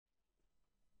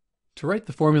To write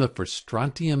the formula for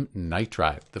strontium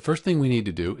nitride, the first thing we need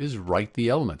to do is write the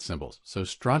element symbols. So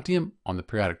strontium on the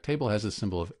periodic table has a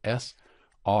symbol of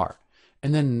SR.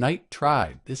 And then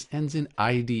nitride, this ends in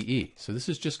IDE. So this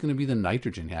is just going to be the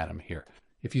nitrogen atom here.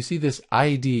 If you see this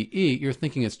IDE, you're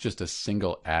thinking it's just a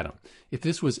single atom. If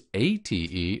this was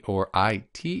ATE or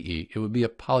ITE, it would be a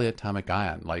polyatomic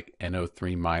ion like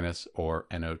NO3- or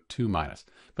NO2-.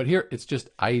 But here it's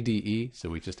just IDE, so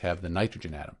we just have the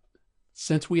nitrogen atom.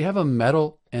 Since we have a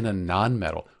metal and a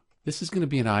non-metal, this is going to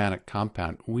be an ionic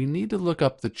compound. We need to look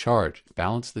up the charge,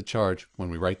 balance the charge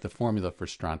when we write the formula for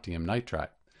strontium nitride.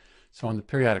 So on the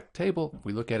periodic table, if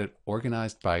we look at it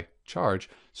organized by charge,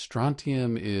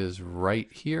 strontium is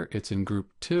right here. It's in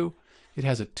group 2. It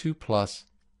has a 2+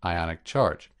 ionic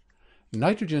charge.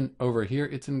 Nitrogen over here,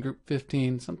 it's in group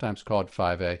 15, sometimes called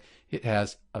 5A. It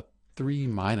has a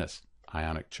 3-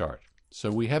 ionic charge. So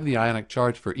we have the ionic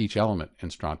charge for each element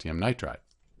in strontium nitride.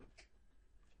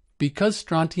 Because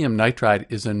strontium nitride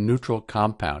is a neutral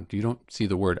compound, you don't see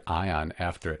the word ion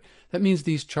after it. That means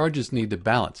these charges need to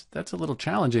balance. That's a little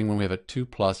challenging when we have a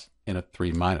 2+ and a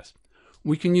 3-.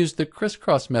 We can use the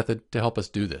crisscross method to help us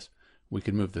do this. We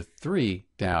can move the 3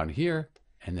 down here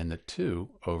and then the 2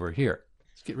 over here.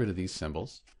 Let's get rid of these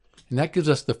symbols. And that gives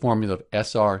us the formula of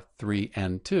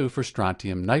Sr3N2 for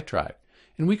strontium nitride.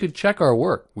 And we could check our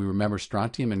work. We remember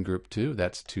strontium in group 2,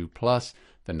 that's 2+,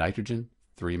 the nitrogen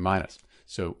 3-.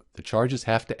 So the charges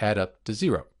have to add up to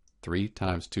 0. 3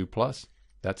 times 2+,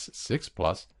 that's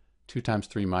 6+. 2 times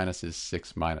 3- is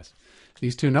 6-.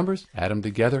 These two numbers, add them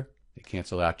together, they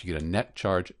cancel out. You get a net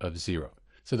charge of 0.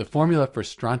 So the formula for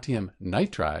strontium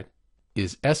nitride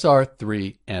is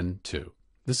Sr3N2.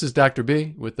 This is Dr.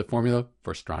 B with the formula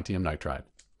for strontium nitride.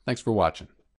 Thanks for watching.